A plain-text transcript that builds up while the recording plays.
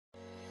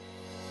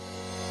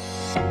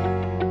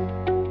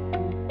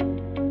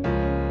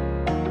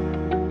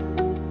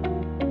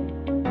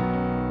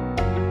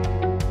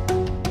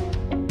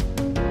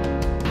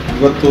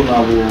ಇವತ್ತು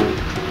ನಾವು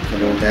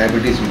ಕೆಲವು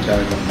ಡಯಾಬಿಟೀಸ್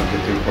ವಿಚಾರಗಳ ಬಗ್ಗೆ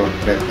ತಿಳ್ಕೊಳ್ಳೋಕೆ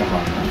ಪ್ರಯತ್ನ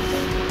ಮಾಡೋಣ.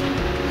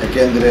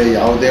 ಯಾಕೆಂದರೆ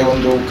ಯಾವುದೇ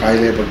ಒಂದು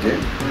ಕಾಯಿಲೆ ಬಗ್ಗೆ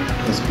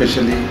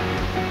ಎಸ್ಪೆಷಲಿ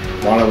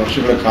ಭಾಳ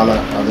ವರ್ಷಗಳ ಕಾಲ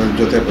ಅದರ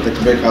ಜೊತೆ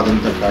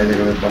ಬದುಕಬೇಕಾದಂಥ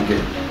ಕಾಯಿಲೆಗಳ ಬಗ್ಗೆ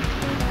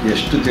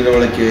ಎಷ್ಟು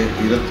ತಿಳುವಳಿಕೆ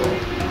ಇರುತ್ತೋ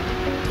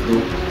ಅದು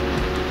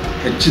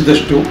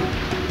ಹೆಚ್ಚಿದಷ್ಟು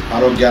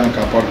ಆರೋಗ್ಯನ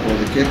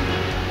ಕಾಪಾಡ್ಕೊಳ್ಳೋದಕ್ಕೆ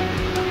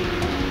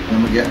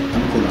ನಮಗೆ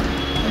ಅನುಕೂಲ.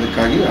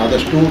 ಅದಕ್ಕಾಗಿ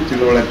ಆದಷ್ಟು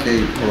ತಿಳುವಳಿಕೆ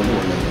ಇಟ್ಕೊಳ್ಳೋದು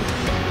ಒಳ್ಳೆಯದು.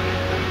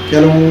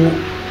 ಕೆಲವು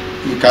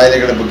ಈ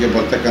ಕಾಯಿಲೆಗಳ ಬಗ್ಗೆ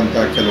ಬರ್ತಕ್ಕಂಥ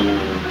ಕೆಲವು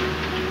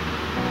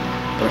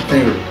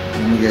ಪ್ರಶ್ನೆಗಳು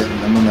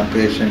ನಮ್ಮನ್ನು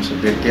ಪೇಷಂಟ್ಸ್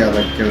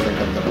ಭೇಟಿಯಾದಾಗ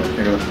ಕೇಳ್ತಕ್ಕಂಥ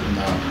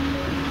ಪ್ರಶ್ನೆಗಳನ್ನು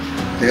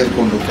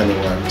ತೆಗೆದುಕೊಂಡು ಕೆಲವು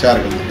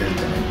ವಿಚಾರಗಳನ್ನು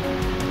ಹೇಳ್ತೇನೆ.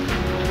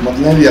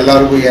 ಮೊದಲನೇದು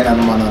ಎಲ್ಲರಿಗೂ ಏನು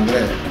ಅನುಮಾನ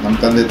ಅಂದರೆ, ನಮ್ಮ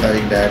ತಂದೆ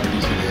ತಾಯಿಗೆ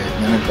ಡಯಾಬಿಟೀಸ್ ಇದೆ,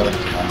 ನನಗೆ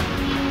ಬರುತ್ತಾ,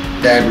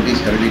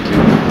 ಡಯಾಬಿಟೀಸ್ ಹೆರಿಡಿಟ್ರಿ,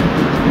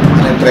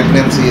 ನನಗೆ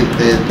ಪ್ರೆಗ್ನೆನ್ಸಿ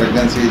ಇದ್ದೆ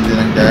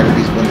ನನಗೆ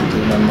ಡಯಾಬಿಟೀಸ್ ಬಂದಿತ್ತು,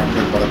 ನನ್ನ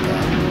ಮಕ್ಕಳಿಗೆ ಬರುತ್ತಾ.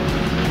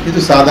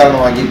 ಇದು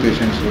ಸಾಧಾರಣವಾಗಿ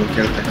ಪೇಷಂಟ್ಸ್ಗಳು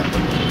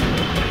ಕೇಳ್ತಕ್ಕಂಥದ್ದು.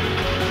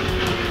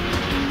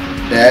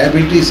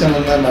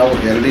 ಡಯಾಬಿಟೀಸನ್ನು ನಾವು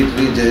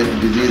ಹೆರಿಡಿಟ್ರಿ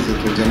ಡಿಸೀಸ್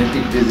ಅಥವಾ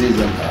ಜೆನೆಟಿಕ್ ಡಿಸೀಸ್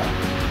ಅಂತ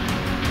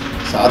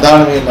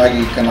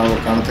ಸಾಧಾರಣವಾಗಿ ನಾವು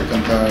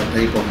ಕಾಣತಕ್ಕಂಥ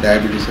type of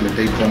ಡಯಾಬಿಟೀಸಲ್ಲಿ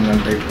type 1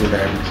 and type 2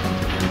 diabetes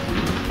ಅಂತ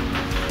ಹೇಳ್ತೀವಿ.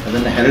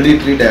 ಅದನ್ನು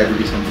ಹೆರಿಡಿಟ್ರಿ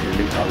ಡಯಾಬಿಟೀಸ್ ಅಂತ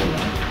ಹೇಳಲಿಕ್ಕಾಗಲ್ಲ.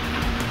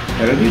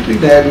 ಹೆರಿಡಿಟ್ರಿ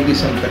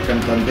ಡಯಾಬಿಟೀಸ್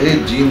ಅಂತಕ್ಕಂಥದ್ದೇ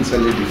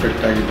ಜೀನ್ಸಲ್ಲಿ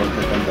ಡಿಫೆಕ್ಟ್ ಆಗಿ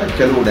ಬರ್ತಕ್ಕಂಥ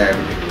ಕೆಲವು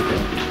ಡಯಾಬಿಟಿಕ್ ಇದೆ.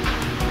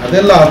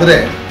 ಅದೆಲ್ಲ ಆದರೆ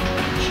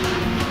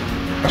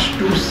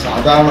ಅಷ್ಟು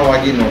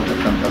ಸಾಧಾರಣವಾಗಿ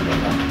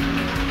ನೋಡ್ತಕ್ಕಂಥದ್ದಲ್ಲ.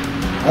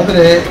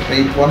 ಆದರೆ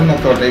ಟೈಪ್ 1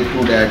 ಅಥವಾ ಟೈಪ್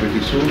 2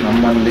 ಡಯಾಬಿಟೀಸು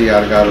ನಮ್ಮಲ್ಲಿ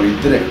ಯಾರಿಗಾರು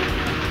ಇದ್ದರೆ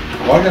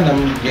ಆವಾಗ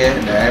ನಮಗೆ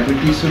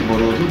ಡಯಾಬಿಟೀಸು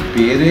ಬರೋದು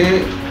ಬೇರೆ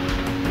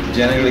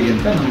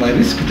ಜನಗಳಿಗಿಂತ ನಮ್ಮ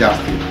ರಿಸ್ಕ್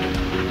ಜಾಸ್ತಿ ಇದೆ.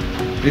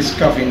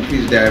 ರಿಸ್ಕ್ ಆಫ್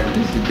ಇನ್ಕ್ರೀಸ್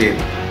ಡಯಾಬಿಟೀಸ್ ಇದ್ದೇ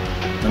ಇದೆ,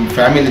 ನಮ್ಮ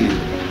ಫ್ಯಾಮಿಲಿಲಿ.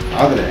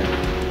 ಆದರೆ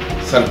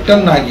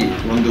ಸರ್ಟನ್ನಾಗಿ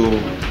ಒಂದು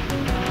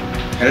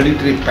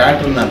ಹೆರಿಡಿಟ್ರಿ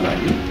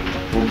ಪ್ಯಾಟ್ರನ್ನಲ್ಲಾಗಿ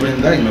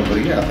ಒಬ್ಬರಿಂದ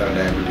ಇನ್ನೊಬ್ಬರಿಗೆ ಆ ಥರ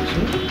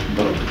ಡಯಾಬಿಟೀಸು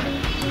ಬರೋದಿಲ್ಲ.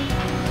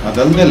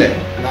 ಅದಲ್ಲದೆ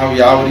ನಾವು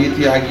ಯಾವ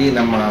ರೀತಿಯಾಗಿ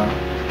ನಮ್ಮ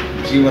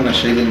ಜೀವನ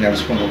ಶೈಲಿ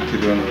ನಡೆಸ್ಕೊಂಡು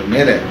ಹೋಗ್ತಿದ್ವಿ ಅನ್ನೋದ್ರ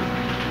ಮೇಲೆ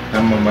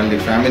ನಮ್ಮಲ್ಲಿ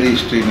ಫ್ಯಾಮಿಲಿ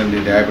ಹಿಸ್ಟ್ರಿನಲ್ಲಿ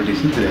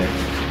ಡಯಾಬಿಟೀಸ್ ಇದ್ದರೆ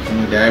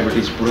ನಮಗೆ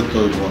ಡಯಾಬಿಟೀಸ್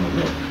ಬರುತ್ತೋ ಇಲ್ವೋ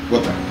ಅನ್ನೋದು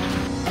ಗೊತ್ತಾಗುತ್ತೆ.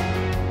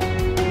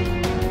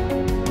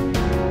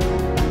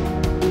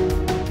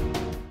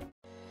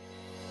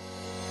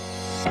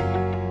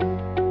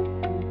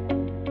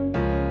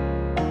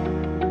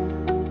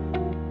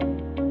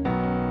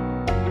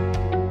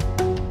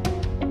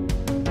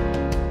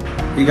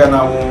 ಈಗ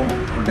ನಾವು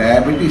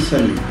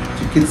ಡಯಾಬಿಟೀಸಲ್ಲಿ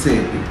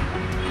ಚಿಕಿತ್ಸೆಯಲ್ಲಿ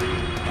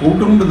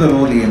ಕುಟುಂಬದ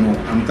ರೋಲ್ ಏನು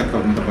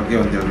ಅಂತಕ್ಕಂಥ ಬಗ್ಗೆ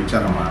ಒಂದೆರಡು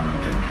ವಿಚಾರ ಮಾಡೋಣ.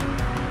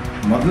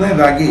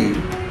 ಮೊದಲನೇದಾಗಿ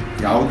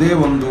ಯಾವುದೇ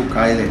ಒಂದು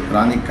ಕಾಯಿಲೆ,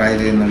 ಕ್ರಾನಿಕ್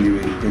ಕಾಯಿಲೆಯಲ್ಲಿ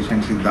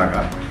ಪೇಷಂಟ್ಸ್ ಇದ್ದಾಗ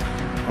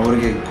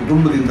ಅವರಿಗೆ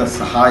ಕುಟುಂಬದಿಂದ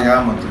ಸಹಾಯ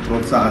ಮತ್ತು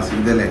ಪ್ರೋತ್ಸಾಹ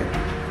ಸಿಗದಲೇ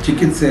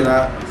ಚಿಕಿತ್ಸೆನ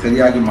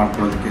ಸರಿಯಾಗಿ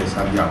ಮಾಡ್ಕೊಳ್ಳೋದಕ್ಕೆ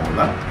ಸಾಧ್ಯ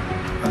ಆಗೋಲ್ಲ.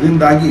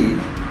 ಅದರಿಂದಾಗಿ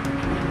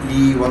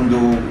ಈ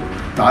ಒಂದು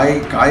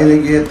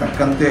ಕಾಯಿಲೆಗೆ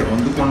ತಕ್ಕಂತೆ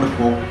ಹೊಂದಿಕೊಂಡು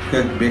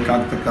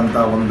ಹೋಗಬೇಕಾಗ್ತಕ್ಕಂಥ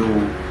ಒಂದು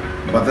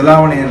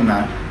ಬದಲಾವಣೆಯನ್ನು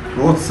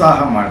ಪ್ರೋತ್ಸಾಹ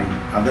ಮಾಡಿ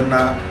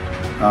ಅದನ್ನು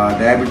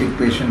ಡಯಾಬಿಟಿಕ್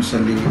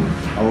ಪೇಷಂಟ್ಸಲ್ಲಿ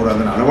ಅವರು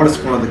ಅದನ್ನು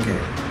ಅಳವಡಿಸ್ಕೊಳ್ಳೋದಕ್ಕೆ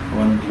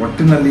ಒಂದು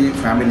ಒಟ್ಟಿನಲ್ಲಿ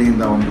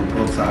ಫ್ಯಾಮಿಲಿಯಿಂದ ಒಂದು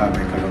ಪ್ರೋತ್ಸಾಹ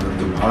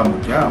ಬೇಕಾಗೋದು ಭಾಳ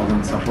ಮುಖ್ಯ.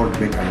 ಅವರೊಂದು ಸಪೋರ್ಟ್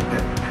ಬೇಕಾಗುತ್ತೆ.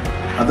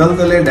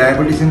 ಅದಲ್ಲದೆ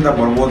ಡಯಾಬಿಟಿಸಿಂದ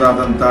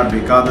ಬರ್ಬೋದಾದಂಥ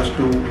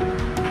ಬೇಕಾದಷ್ಟು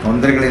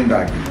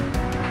ತೊಂದರೆಗಳಿಂದಾಗಿ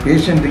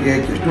ಪೇಷಂಟಿಗೆ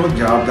ಎಷ್ಟೋ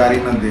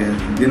ಜವಾಬ್ದಾರಿನ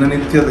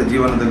ದಿನನಿತ್ಯದ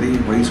ಜೀವನದಲ್ಲಿ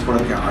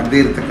ವಹಿಸ್ಕೊಳ್ಳೋಕ್ಕೆ ಆಗದೇ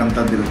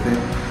ಇರತಕ್ಕಂಥದ್ದಿರುತ್ತೆ.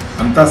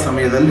 ಅಂಥ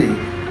ಸಮಯದಲ್ಲಿ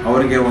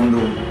ಅವರಿಗೆ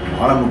ಒಂದು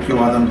ಭಾಳ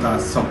ಮುಖ್ಯವಾದಂಥ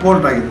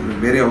ಸಪೋರ್ಟ್ ಆಗಿರ್ತದೆ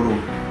ಬೇರೆಯವರು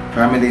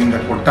ಫ್ಯಾಮಿಲಿಯಿಂದ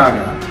ಕೊಟ್ಟಾಗ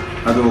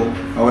ಅದು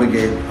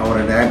ಅವರಿಗೆ ಅವರ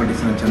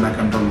ಡಯಾಬಿಟಿಸನ್ನು ಚೆನ್ನಾಗಿ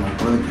ಕಂಟ್ರೋಲ್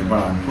ಮಾಡ್ಕೊಳ್ಳೋದಕ್ಕೆ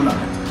ಭಾಳ ಅನುಕೂಲ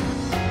ಆಗುತ್ತೆ.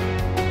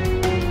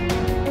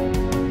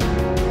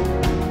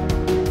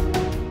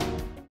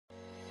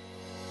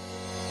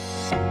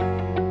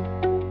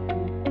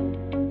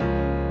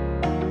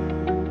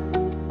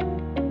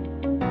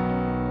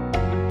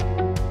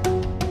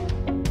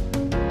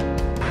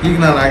 ಈಗ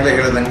ನಾನು ಆಗಲೇ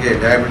ಹೇಳಿದಂಗೆ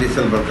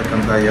ಡಯಾಬಿಟೀಸಲ್ಲಿ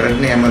ಬರ್ತಕ್ಕಂಥ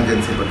ಎರಡನೇ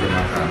ಎಮರ್ಜೆನ್ಸಿ ಬಗ್ಗೆ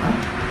ಮಾತಾಡೋಣ.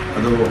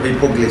 ಅದು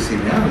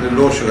ಹೈಪೋಗ್ಲಿಸಿಮಿಯಾ, ಅದು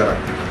ಲೋ ಶುಗರ್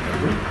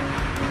ಆಗ್ತಕ್ಕಂಥದ್ದು.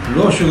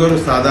 ಲೋ ಶುಗರು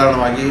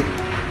ಸಾಧಾರಣವಾಗಿ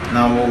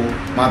ನಾವು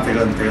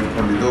ಮಾತ್ರೆಗಳನ್ನು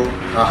ತೆಗೆದುಕೊಂಡಿದ್ದು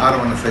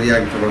ಆಹಾರವನ್ನು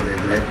ಸರಿಯಾಗಿ ತಗೊಳ್ಳದೇ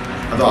ಇದ್ದರೆ,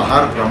 ಅದು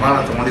ಆಹಾರ ಪ್ರಮಾಣ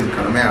ತೊಗೊಂಡಿದ್ದು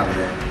ಕಡಿಮೆ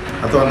ಆದರೆ,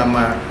 ಅಥವಾ ನಮ್ಮ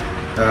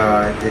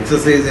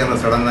ಎಕ್ಸಸೈಸ್ ಏನೋ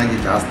ಸಡನ್ನಾಗಿ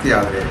ಜಾಸ್ತಿ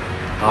ಆದರೆ,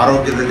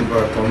 ಆರೋಗ್ಯದಲ್ಲಿ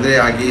ತೊಂದರೆ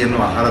ಆಗಿ ಏನೋ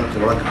ಆಹಾರ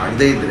ತೊಗೊಳಕ್ಕೆ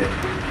ಆಗದೇ ಇದ್ದರೆ,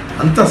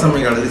 ಅಂಥ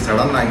ಸಮಯಗಳಲ್ಲಿ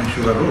ಸಡನ್ನಾಗಿ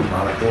ಶುಗರು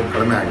ಭಾಳ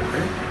ಕಡಿಮೆ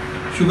ಆಗುತ್ತೆ.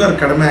 ಶುಗರ್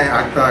ಕಡಿಮೆ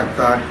ಆಗ್ತಾ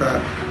ಆಗ್ತಾ ಆಗ್ತಾ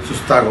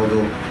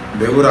ಸುಸ್ತಾಗೋದು,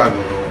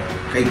 ಬೆವರಾಗೋದು,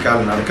 ಕೈ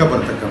ಕಾಲು ನಡ್ಕ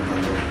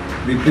ಬರ್ತಕ್ಕಂಥದ್ದು,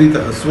 ವಿಪರೀತ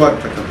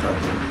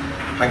ಹಸುವಾಗ್ತಕ್ಕಂಥದ್ದು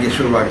ಹಾಗೆ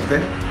ಶುರುವಾಗುತ್ತೆ.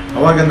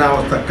 ಆವಾಗ ನಾವು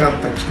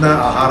ತಕ್ಷಣ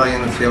ಆಹಾರ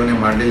ಏನು ಸೇವನೆ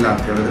ಮಾಡಲಿಲ್ಲ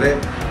ಅಂತ ಹೇಳಿದ್ರೆ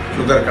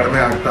ಶುಗರ್ ಕಡಿಮೆ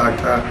ಆಗ್ತಾ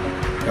ಆಗ್ತಾ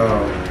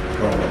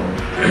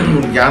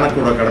ಜ್ಞಾನ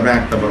ಕೂಡ ಕಡಿಮೆ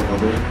ಆಗ್ತಾ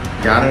ಬರ್ಬೋದು,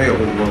 ಜ್ಞಾನವೇ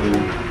ಹೋಗ್ಬೋದು,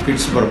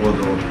 ಫಿಟ್ಸ್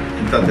ಬರ್ಬೋದು,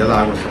 ಇಂಥದ್ದೆಲ್ಲ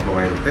ಆಗೋ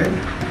ಸಂಭವ ಇರುತ್ತೆ.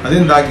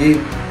 ಅದರಿಂದಾಗಿ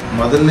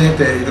ಮೊದಲನೇ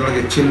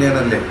ಇದರೊಳಗೆ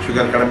ಚಿಹ್ನೆಯಲ್ಲೇ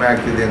ಶುಗರ್ ಕಡಿಮೆ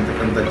ಆಗ್ತಿದೆ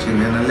ಅಂತಕ್ಕಂಥ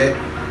ಚಿಹ್ನೆಯಲ್ಲೇ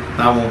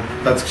ನಾವು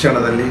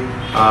ತತ್ಕ್ಷಣದಲ್ಲಿ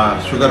ಆ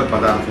ಶುಗರ್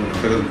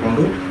ಪದಾರ್ಥವನ್ನು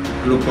ತೆಗೆದುಕೊಂಡು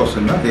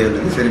ಗ್ಲೂಕೋಸನ್ನು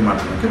ದೇಹದಲ್ಲಿ ಸರಿ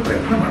ಮಾಡೋಕ್ಕೆ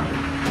ಪ್ರಯತ್ನ ಮಾಡಬೇಕು.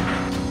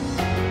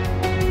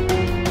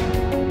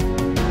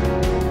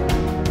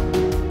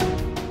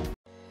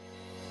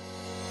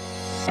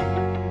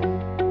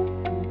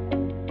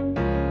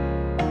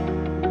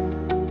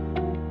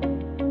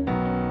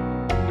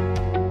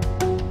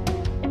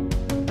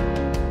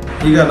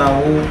 ಈಗ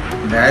ನಾವು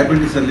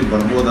ಡಯಾಬಿಟೀಸಲ್ಲಿ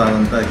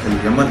ಬರ್ಬೋದಾದಂಥ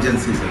ಕೆಲವು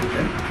ಎಮರ್ಜೆನ್ಸೀಸ್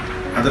ಇರುತ್ತೆ,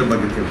 ಅದರ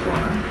ಬಗ್ಗೆ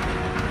ತಿಳ್ಕೊಳ್ಳೋಣ.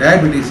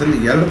 ಡಯಾಬಿಟೀಸಲ್ಲಿ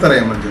 2 ಥರ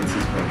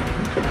ಎಮರ್ಜೆನ್ಸೀಸ್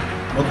ಬರ್ಬೋದು.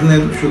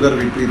 ಮೊದಲನೇದು ಶುಗರ್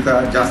ವಿಪರೀತ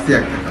ಜಾಸ್ತಿ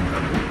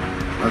ಆಗ್ತಕ್ಕಂಥದ್ದು,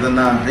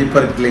 ಅದನ್ನು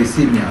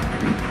ಹೈಪರ್ಗ್ಲೈಸೀಮಿಯಾ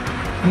ಅಂತೀವಿ.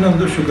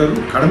 ಇನ್ನೊಂದು ಶುಗರು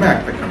ಕಡಿಮೆ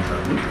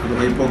ಆಗ್ತಕ್ಕಂಥದ್ದು, ಅದು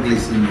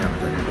ಹೈಪೋಗ್ಲೈಸೀಮಿಯಾ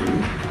ಅಂತ ಹೇಳ್ತೀವಿ.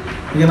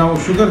 ಈಗ ನಾವು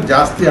ಶುಗರ್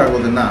ಜಾಸ್ತಿ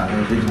ಆಗೋದನ್ನು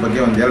ಬಗ್ಗೆ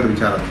 2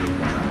 ವಿಚಾರ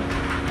ತಿಳ್ಕೊಳ್ಳೋಣ.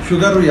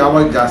 ಶುಗರು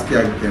ಯಾವಾಗ ಜಾಸ್ತಿ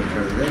ಆಗುತ್ತೆ ಅಂತ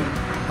ಹೇಳಿದ್ರೆ,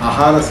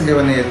 ಆಹಾರ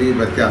ಸೇವನೆಯಲ್ಲಿ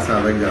ವ್ಯತ್ಯಾಸ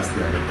ಆದಾಗ ಜಾಸ್ತಿ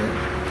ಆಗುತ್ತೆ,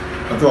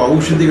 ಅಥವಾ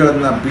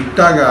ಔಷಧಿಗಳನ್ನು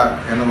ಬಿಟ್ಟಾಗ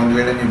ಒಂದು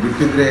ವೇಳೆ ನೀವು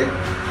ಬಿಟ್ಟಿದ್ರೆ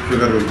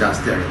ಶುಗರು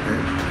ಜಾಸ್ತಿ ಆಗುತ್ತೆ,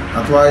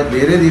 ಅಥವಾ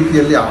ಬೇರೆ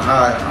ರೀತಿಯಲ್ಲಿ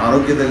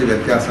ಆರೋಗ್ಯದಲ್ಲಿ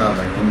ವ್ಯತ್ಯಾಸ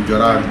ಆದಾಗ, ಒಂದು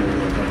ಜ್ವರ ಆಗ್ಬೋದು,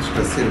 ಅಥವಾ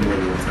ಸ್ಟ್ರೆಸ್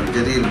ಇರ್ಬೋದು,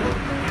 ಸರ್ಜರಿ ಇರ್ಬೋದು,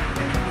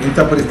 ಇಂಥ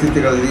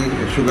ಪರಿಸ್ಥಿತಿಗಳಲ್ಲಿ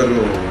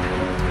ಶುಗರು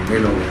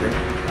ಮೇಲೋಗುತ್ತೆ.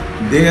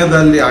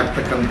 ದೇಹದಲ್ಲಿ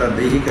ಆಗ್ತಕ್ಕಂಥ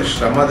ದೈಹಿಕ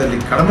ಶ್ರಮದಲ್ಲಿ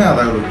ಕಡಿಮೆ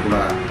ಆದಾಗಲೂ ಕೂಡ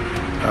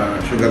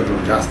ಶುಗರ್ಗಳು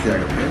ಜಾಸ್ತಿ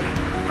ಆಗುತ್ತೆ.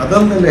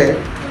 ಅದಲ್ಲದೆ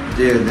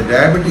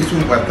ಡಯಾಬಿಟೀಸು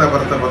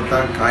ಬರ್ತಾ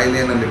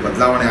ಕಾಯಿಲೆಯಲ್ಲಿ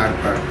ಬದಲಾವಣೆ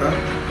ಆಗ್ತಾ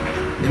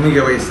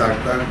ನಿಮಗೆ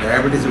ವಯಸ್ಸಾಗ್ತಾ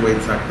ಡಯಾಬಿಟೀಸ್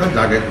ವಯಸ್ಸಾಗ್ತಾ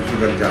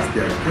ಶುಗರ್ ಜಾಸ್ತಿ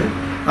ಆಗುತ್ತೆ.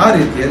 ಆ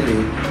ರೀತಿಯಲ್ಲಿ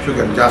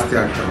ಶುಗರ್ ಜಾಸ್ತಿ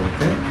ಆಗ್ತಾ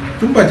ಹೋಗುತ್ತೆ.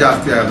 ತುಂಬ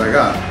ಜಾಸ್ತಿ ಆದಾಗ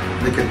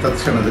ಅದಕ್ಕೆ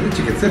ತತ್ಕ್ಷಣದಲ್ಲಿ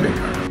ಚಿಕಿತ್ಸೆ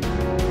ಬೇಕಾಗುತ್ತೆ.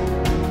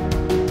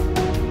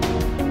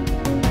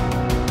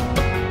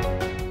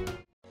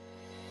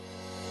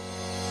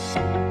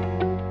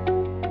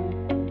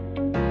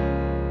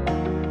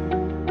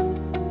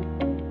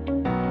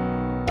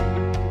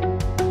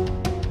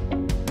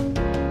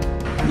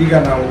 ಈಗ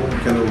ನಾವು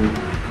ಕೆಲವು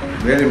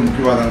ಬೇರೆ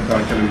ಮುಖ್ಯವಾದಂಥ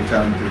ಕೆಲವು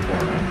ವಿಚಾರ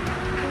ತಿಳ್ಕೊಳ್ಳೋಣ.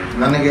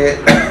 ನನಗೆ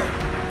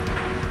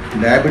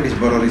ಡಯಾಬಿಟಿಸ್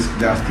ಬರೋ ರಿಸ್ಕ್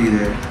ಜಾಸ್ತಿ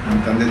ಇದೆ, ನನ್ನ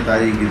ತಂದೆ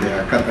ತಾಯಿಗಿದೆ,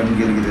 ಅಕ್ಕ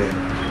ತಂಗಿರಿಗಿದೆ,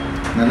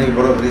 ನನಗೆ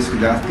ಬರೋ ರಿಸ್ಕ್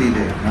ಜಾಸ್ತಿ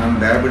ಇದೆ, ನಾನು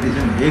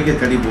ಡಯಾಬಿಟಿಸನ್ನು ಹೇಗೆ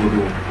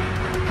ತಡಿಬೋದು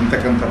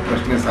ಅಂತಕ್ಕಂಥ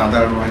ಪ್ರಶ್ನೆ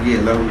ಸಾಧಾರಣವಾಗಿ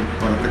ಎಲ್ಲರೂ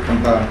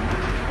ಬರತಕ್ಕಂಥ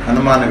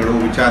ಅನುಮಾನಗಳು,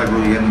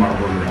 ವಿಚಾರಗಳು ಏನು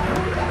ಮಾಡ್ಬೋದು ಅಂತ.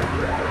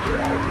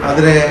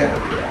 ಆದರೆ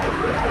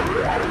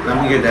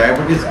ನಮಗೆ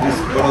ಡಯಾಬಿಟಿಸ್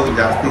ರಿಸ್ಕ್ ಬರೋದು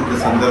ಜಾಸ್ತಿ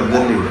ಇದ್ದ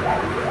ಸಂದರ್ಭದಲ್ಲಿ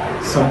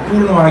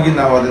ಸಂಪೂರ್ಣವಾಗಿ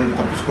ನಾವು ಅದನ್ನು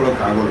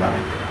ತಪ್ಪಿಸ್ಕೊಳ್ಳೋಕ್ಕಾಗೋಲ್ಲ.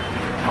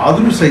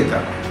 ಆದರೂ ಸಹಿತ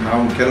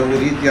ನಾವು ಕೆಲವು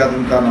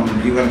ರೀತಿಯಾದಂಥ ನಮ್ಮ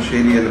ಜೀವನ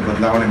ಶೈಲಿಯಲ್ಲಿ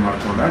ಬದಲಾವಣೆ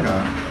ಮಾಡಿಕೊಂಡಾಗ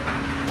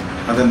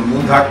ಅದನ್ನು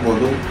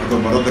ಮುಂದಾಕ್ಬೋದು, ಅಥವಾ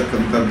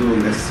ಬರೋದಕ್ಕಂಥದ್ದು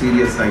ಲೆಸ್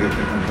ಸೀರಿಯಸ್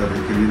ಆಗಿರ್ತಕ್ಕಂಥ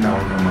ರೀತಿಯಲ್ಲಿ ನಾವು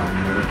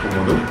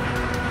ನೋಡ್ಕೋಬೋದು.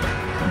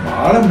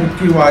 ಭಾಳ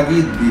ಮುಖ್ಯವಾಗಿ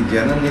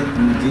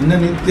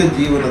ದಿನನಿತ್ಯ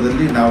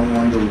ಜೀವನದಲ್ಲಿ ನಾವು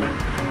ಒಂದು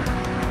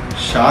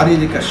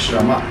ಶಾರೀರಿಕ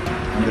ಶ್ರಮ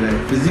ಅಂದರೆ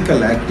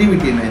ಫಿಸಿಕಲ್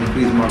ಆ್ಯಕ್ಟಿವಿಟಿನ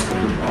ಇನ್ಕ್ರೀಸ್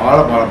ಮಾಡಿಸೋದು ಭಾಳ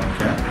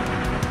ಮುಖ್ಯ.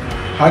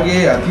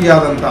 ಹಾಗೆಯೇ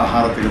ಅತಿಯಾದಂಥ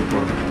ಆಹಾರ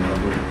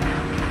ತೆಗೆದುಕೊಳ್ತಕ್ಕಂಥದ್ದು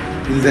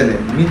ಇಲ್ಲದೇ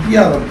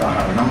ಮಿತಿಯಾದಂಥ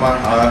ಆಹಾರ, ನಮ್ಮ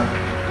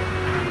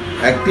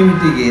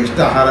ಆ್ಯಕ್ಟಿವಿಟಿಗೆ ಎಷ್ಟು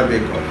ಆಹಾರ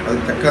ಬೇಕೋ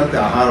ಅದಕ್ಕೆ ತಕ್ಕಂತೆ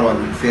ಆಹಾರವಾದ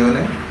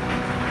ಸೇವನೆ,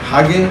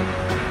 ಹಾಗೆ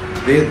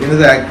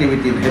ದಿನದ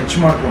ಆ್ಯಕ್ಟಿವಿಟಿನ ಹೆಚ್ಚು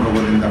ಮಾಡ್ಕೊಂಡು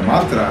ಹೋಗೋದ್ರಿಂದ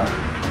ಮಾತ್ರ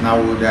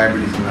ನಾವು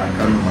ಡಯಾಬಿಟಿಸನ್ನ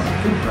ಕಡಿಮೆ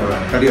ಮಾಡೋಕ್ಕೆ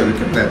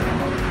ತಡೆಯೋದಕ್ಕೆ ಪ್ರಯತ್ನ ಮಾಡ್ತೀವಿ.